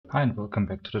Hi and welcome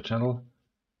back to the channel.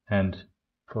 And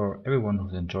for everyone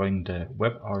who's enjoying the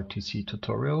WebRTC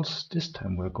tutorials, this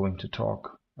time we're going to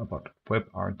talk about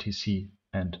WebRTC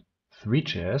and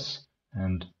Three.js.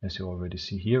 And as you already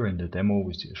see here in the demo,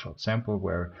 we see a short sample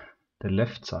where the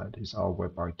left side is our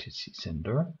WebRTC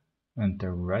sender and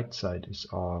the right side is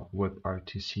our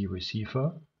WebRTC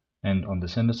receiver. And on the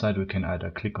sender side, we can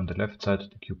either click on the left side,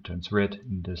 the cube turns red,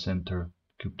 in the center,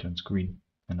 the cube turns green,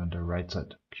 and on the right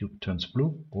side, cube turns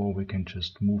blue, or we can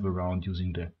just move around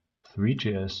using the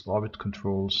Three.js orbit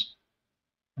controls,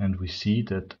 and we see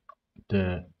that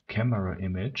the camera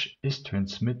image is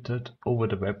transmitted over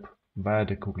the web via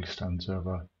the Google Stand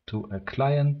server to a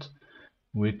client,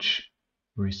 which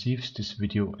receives this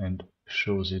video and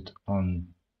shows it on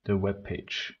the web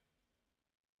page.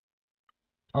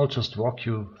 I'll just walk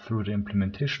you through the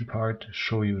implementation part,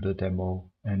 show you the demo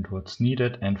and what's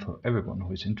needed, and for everyone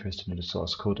who is interested in the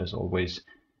source code, as always,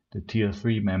 the tier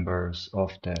 3 members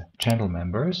of the channel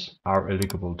members are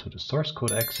eligible to the source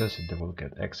code access, and they will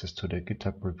get access to the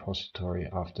GitHub repository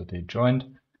after they joined.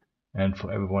 And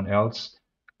for everyone else,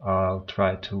 I'll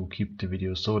try to keep the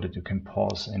video so that you can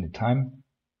pause anytime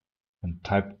and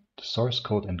type the source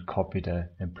code and copy the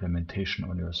implementation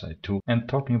on your side too. And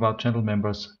talking about channel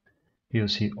members, here you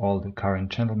see all the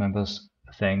current channel members.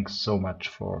 Thanks so much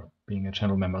for being a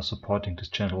channel member, supporting this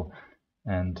channel.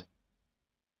 And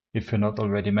if you're not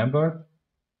already a member,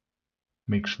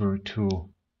 make sure to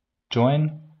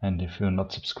join. And if you're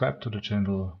not subscribed to the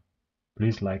channel,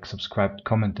 please like, subscribe,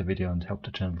 comment the video and help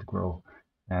the channel grow.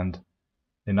 And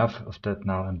enough of that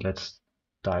now, and let's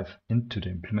dive into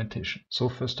the implementation. So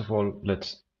first of all,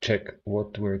 let's check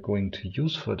what we're going to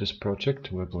use for this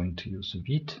project. We're going to use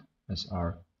Vite as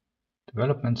our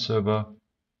development server,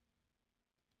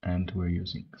 and we're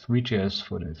using Three.js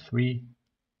for the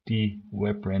 3D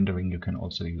web rendering. You can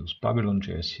also use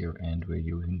Babylon.js here, and we're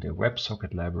using the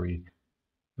WebSocket library,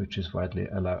 which is widely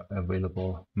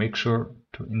available. Make sure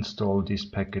to install these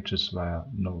packages via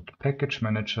Node Package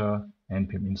Manager,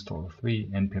 npm install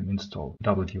 3, npm install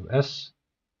ws,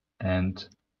 and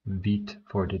Vite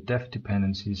for the dev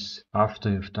dependencies. After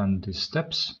you've done these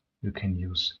steps, you can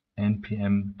use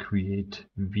npm create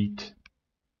Vite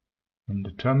in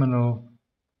the terminal.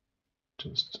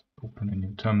 Just open a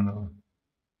new terminal,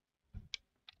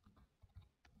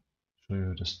 show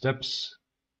you the steps.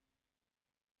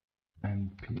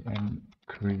 Npm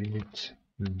create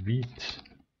Vite,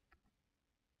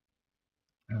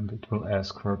 and it will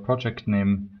ask for a project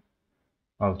name.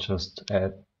 I'll just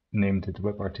name it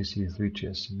WebRTC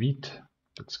Three.js Vite.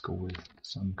 Let's go with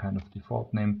some kind of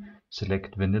default name.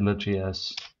 Select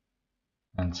Vanilla.js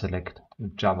and select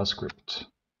JavaScript.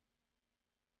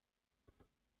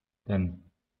 Then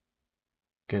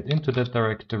get into that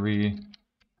directory,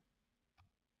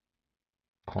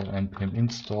 call npm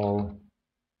install,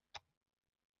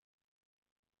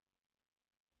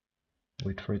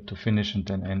 wait for it to finish, and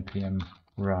then npm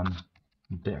run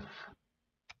dev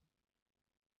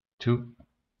to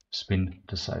spin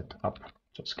the site up.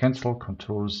 Just cancel,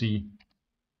 Control Z,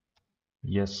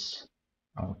 yes.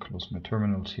 I'll close my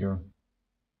terminals here.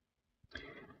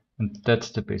 And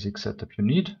that's the basic setup you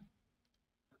need.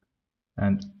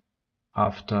 And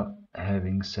after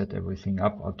having set everything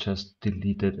up, I just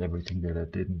deleted everything that I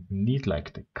didn't need,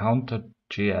 like the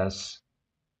counter.js,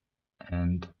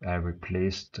 and I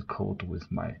replaced the code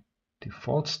with my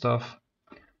default stuff.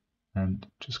 And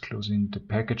just closing the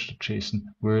package.json,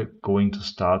 we're going to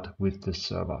start with the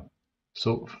server.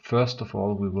 So first of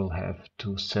all, we will have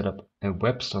to set up a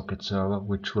WebSocket server,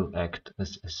 which will act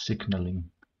as a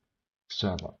signaling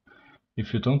server.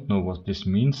 If you don't know what this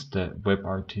means, the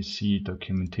WebRTC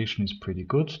documentation is pretty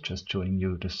good. Just showing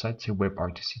you the sites here,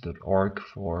 webrtc.org,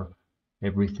 for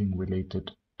everything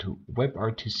related to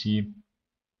WebRTC.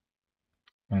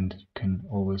 And you can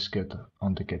always get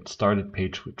on the Get Started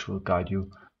page, which will guide you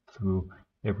through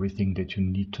everything that you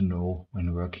need to know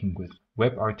when working with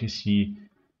WebRTC.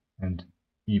 And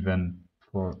even,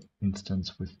 for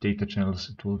instance, with data channels,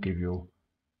 it will give you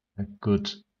a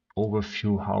good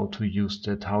overview how to use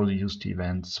that, how to use the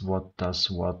events, what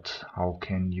does what, how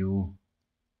can you,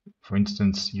 for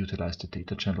instance, utilize the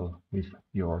data channel with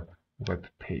your web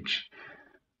page.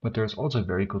 But there's also a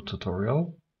very good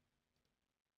tutorial,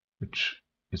 which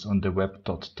is on the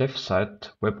web.dev site,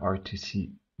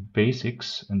 WebRTC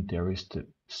Basics, and there is the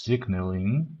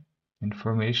signaling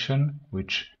information,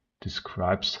 which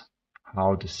describes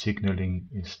how the signaling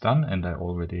is done, and I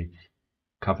already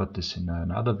covered this in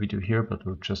another video here, but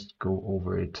we'll just go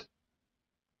over it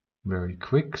very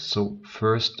quick. So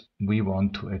first we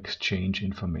want to exchange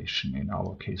information. In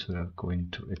our case, we are going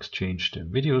to exchange the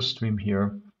video stream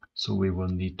here. So we will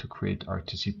need to create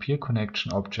RTC peer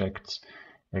connection objects,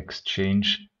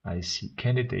 exchange IC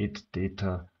candidate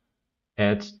data,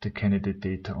 add the candidate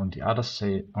data on the other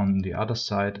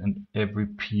side, and every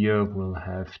peer will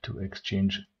have to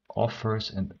exchange offers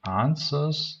and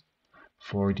answers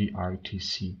for the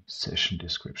RTC session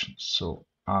description. So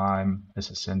I'm, as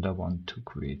a sender, want to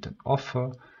create an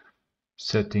offer,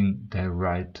 setting the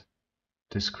right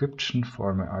description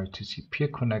for my RTC peer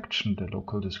connection, the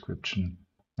local description,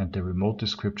 and the remote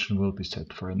description will be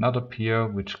set for another peer,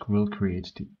 which will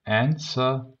create the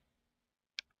answer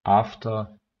after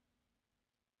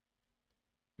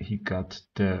he got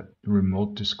the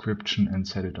remote description and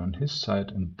set it on his side,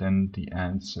 and then the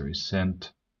answer is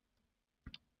sent,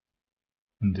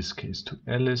 in this case to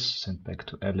Alice, sent back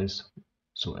to Alice,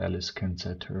 so Alice can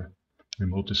set her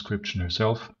remote description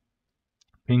herself,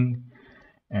 ping,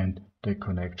 and the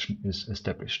connection is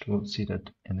established. We'll see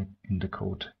that in the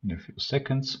code in a few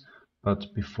seconds, but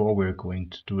before we're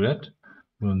going to do that,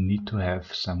 we'll need to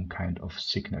have some kind of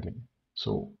signaling.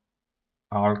 So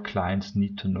our clients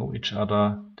need to know each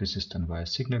other. This is done via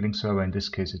signaling server. In this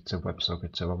case, it's a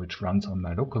WebSocket server which runs on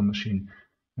my local machine.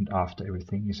 And after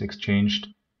everything is exchanged,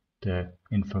 the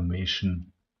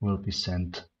information will be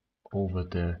sent over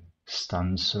the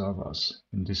stun servers.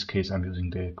 In this case, I'm using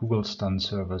the Google stun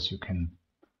servers. You can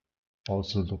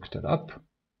also look that up.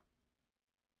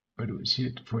 Where do we see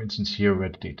it? For instance, here where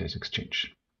the data is exchanged.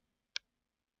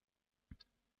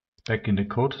 Back in the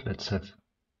code, let's have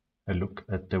a look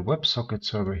at the WebSocket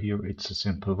server here. It's a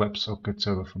simple WebSocket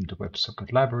server from the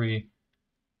WebSocket library.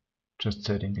 Just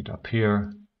setting it up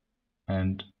here,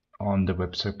 and on the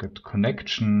WebSocket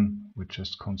connection, we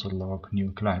just console log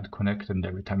new client connect, and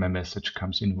every time a message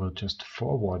comes in, we're just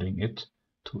forwarding it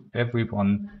to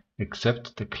everyone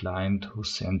except the client who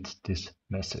sent this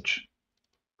message.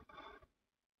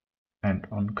 And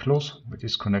on close, we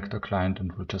disconnect the client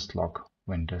and we'll just log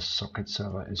when the socket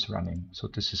server is running. So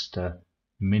this is the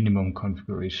minimum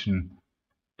configuration.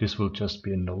 This will just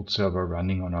be a node server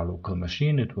running on our local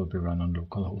machine. It will be run on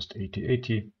localhost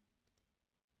 8080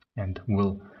 and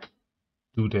will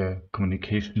do the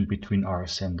communication between our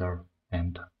sender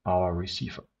and our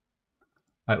receiver.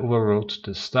 I overwrote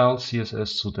the style CSS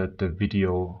so that the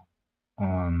video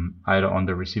either on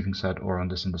the receiving side or on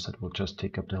the sender side will just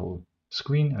take up the whole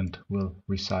screen and will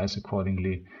resize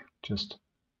accordingly. Just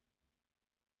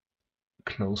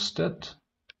close that.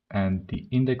 And the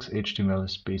index HTML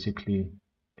is basically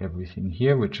everything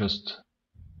here. We're just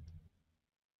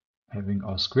having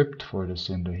our script for the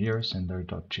sender here,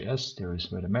 sender.js. There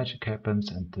is where the magic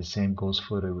happens, and the same goes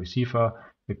for the receiver,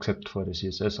 except for the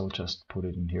CSS. I'll just put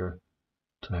it in here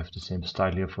to have the same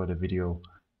style here for the video.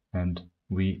 And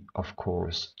we, of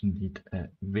course, need a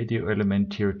video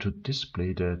element here to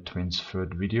display the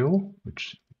transferred video,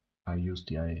 which I use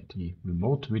the ID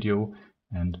remote video,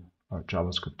 and our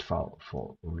JavaScript file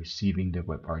for receiving the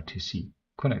WebRTC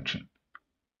connection.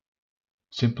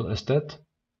 Simple as that.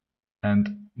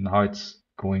 And now it's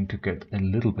going to get a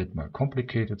little bit more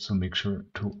complicated, so make sure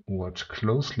to watch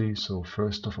closely. So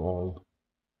first of all,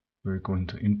 we're going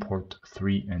to import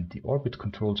 3 and the orbit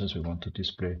controls as we want to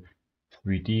display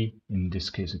 3D, in this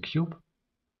case a cube.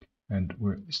 And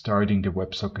we're starting the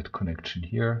WebSocket connection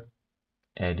here,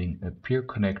 adding a peer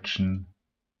connection,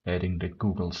 adding the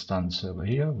Google stun server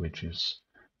here, which is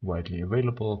widely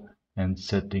available, and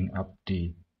setting up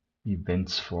the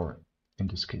events for, in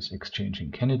this case,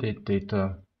 exchanging candidate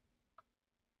data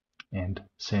and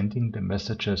sending the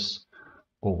messages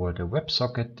over the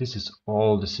WebSocket. This is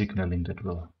all the signaling that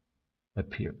will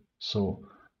appear. So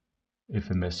if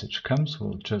a message comes,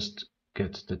 we'll just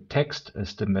get the text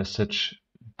as the message.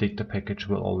 Data package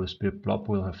will always be a blob.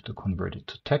 We'll have to convert it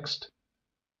to text,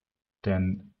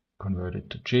 then convert it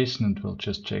to JSON, and we'll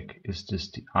just check, is this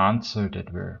the answer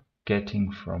that we're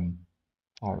getting from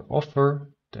our offer?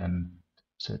 Then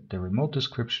set the remote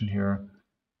description here,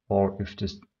 or if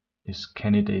this is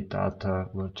candidate data,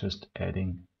 we're just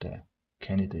adding the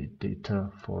candidate data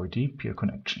for the peer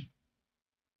connection.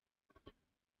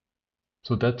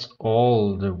 So that's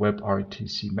all the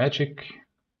WebRTC magic.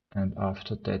 And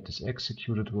after that is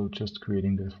executed, we're just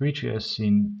creating the Three.js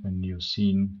scene, a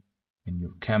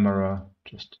new camera,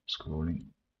 just scrolling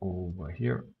over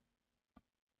here.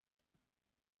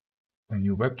 A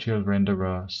new WebGL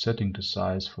renderer, setting the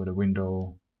size for the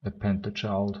window, append the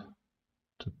child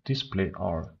to display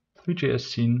our Three.js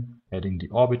scene, adding the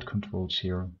orbit controls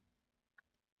here,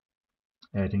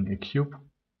 adding a cube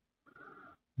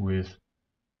with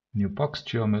new box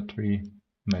geometry,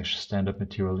 mesh standard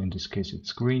material, in this case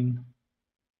it's green,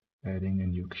 adding a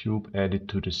new cube, add it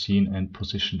to the scene and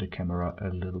position the camera a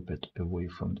little bit away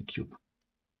from the cube.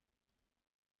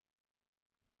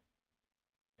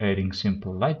 adding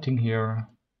simple lighting here,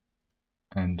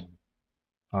 and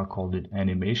I called it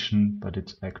animation, but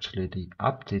it's actually the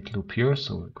update loop here.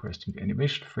 So requesting the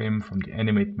animation frame from the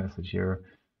animate method here,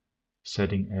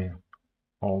 setting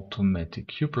a automatic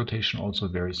cube rotation, also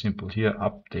very simple here,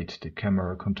 update the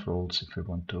camera controls if we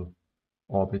want to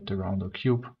orbit around a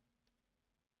cube,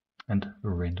 and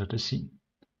render the scene.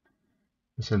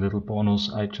 As a little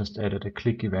bonus, I just added a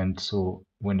click event, so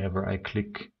whenever I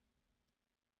click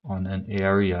on an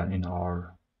area in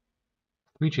our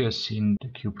Three.js scene, the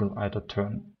cube will either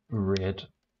turn red,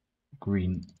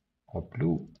 green, or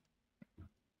blue,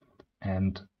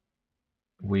 and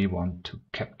we want to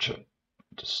capture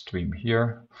the stream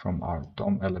here from our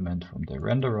DOM element from the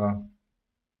renderer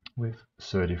with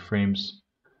 30 frames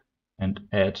and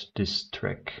add this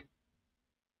track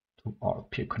to our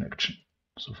peer connection.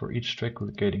 So for each track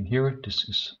we're getting here, this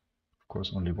is of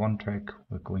course only one track,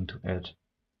 we're going to add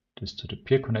this to the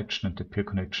peer connection, and the peer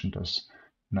connection does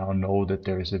now know that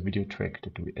there is a video track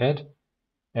that we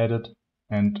added,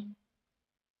 and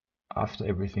after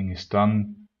everything is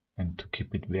done, and to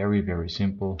keep it very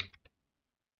simple,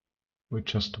 we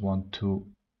just want to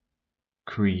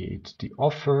create the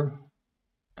offer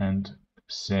and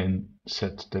then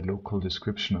set the local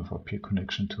description of our peer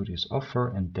connection to this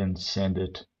offer, and then send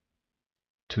it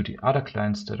to the other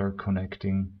clients that are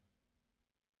connecting.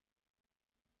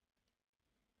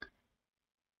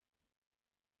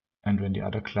 And when the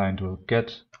other client will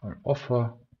get our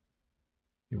offer,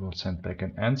 he will send back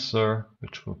an answer,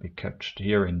 which will be captured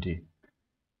here in the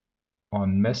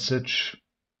on message.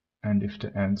 And if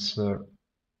the answer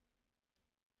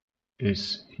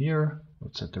is here,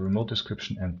 we'll set the remote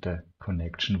description and the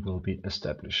connection will be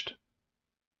established.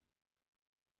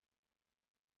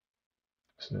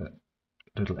 So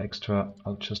a little extra,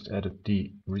 I'll just add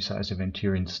the resize event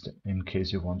here in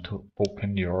case you want to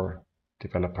open your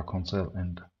developer console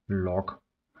and log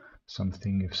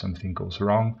something if something goes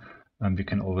wrong. We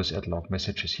can always add log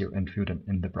messages here and view them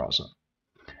in the browser.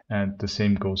 And the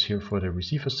same goes here for the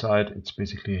receiver side.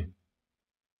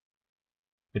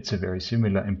 It's a very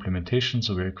similar implementation.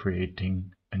 So we're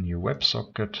creating a new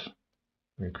WebSocket.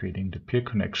 We're creating the peer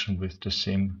connection with the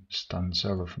same stun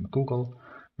server from Google.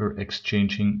 We're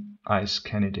exchanging ICE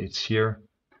candidates here.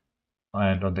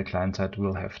 And on the client side,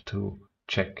 we'll have to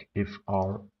check if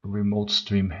our remote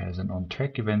stream has an on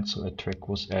track event. So a track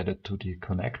was added to the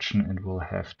connection, and we'll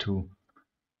have to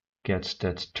get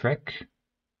that track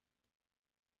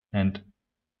and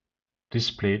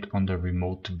display it on the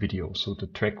remote video. So the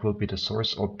track will be the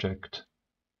source object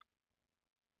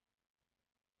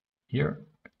here.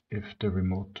 If the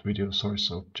remote video source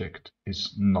object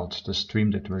is not the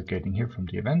stream that we're getting here from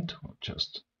the event, we'll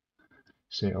just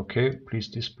say, okay, please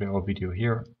display our video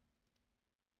here.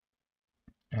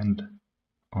 And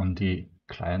on the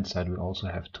client side, we also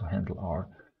have to handle our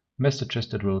messages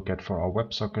that we'll get for our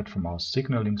WebSocket from our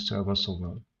signaling server. So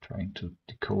we're trying to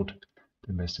decode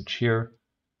the message here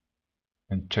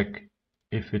and check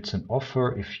if it's an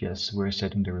offer. If yes, we're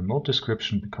setting the remote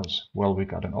description because, well, we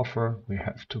got an offer. We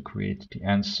have to create the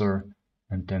answer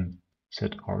and then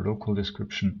set our local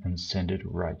description and send it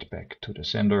right back to the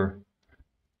sender.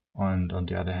 And on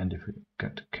the other hand, if we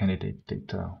get candidate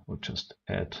data, we'll just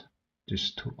add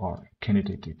this to our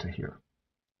candidate data here.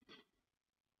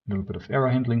 A little bit of error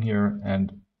handling here,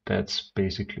 and that's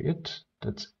basically it.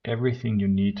 That's everything you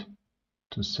need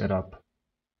to set up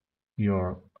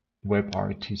your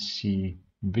WebRTC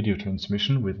video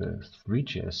transmission with a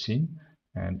Three.js scene.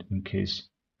 And in case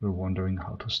you're wondering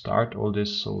how to start all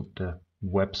this, so the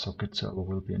WebSocket server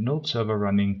will be a node server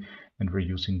running, and we're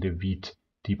using the Vite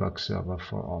debug server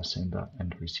for our sender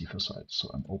and receiver side. So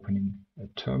I'm opening a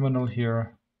terminal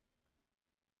here,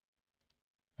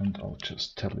 and I'll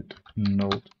just tell it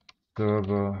node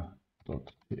server.ps,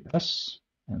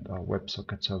 and our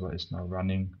WebSocket server is now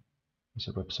running as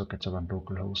a WebSocket server on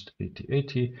localhost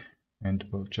 8080, and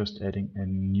we're just adding a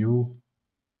new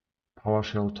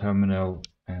PowerShell terminal,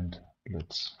 and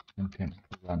let's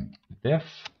run dev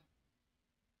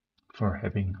for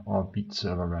having our Vite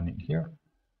server running here.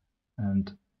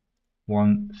 And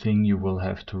one thing you will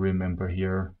have to remember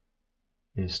here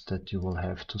is that you will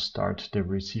have to start the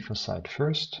receiver side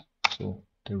first. So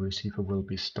the receiver will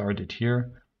be started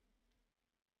here,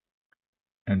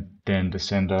 and then the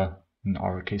sender, in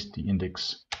our case the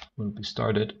index, will be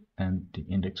started, and the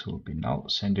index will be now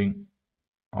sending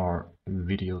our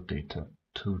video data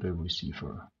to the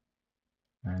receiver.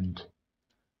 And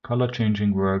color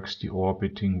changing works, the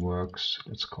orbiting works,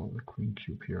 let's call it green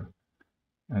cube here.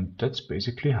 And that's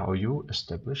basically how you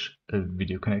establish a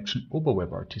video connection over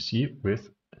WebRTC with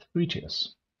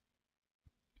Three.js.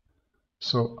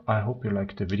 So I hope you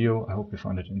liked the video, I hope you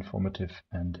found it informative,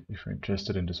 and if you're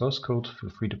interested in the source code,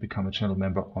 feel free to become a channel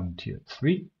member on tier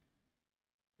 3.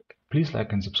 Please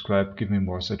like and subscribe, give me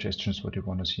more suggestions what you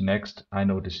want to see next. I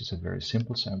know this is a very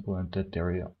simple sample and that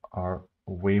there are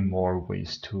way more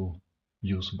ways to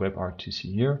use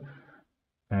WebRTC here.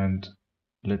 And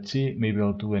let's see, maybe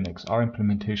I'll do an XR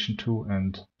implementation too,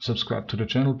 and subscribe to the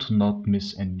channel to not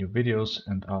miss any new videos,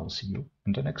 and I'll see you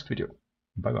in the next video.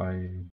 Bye bye.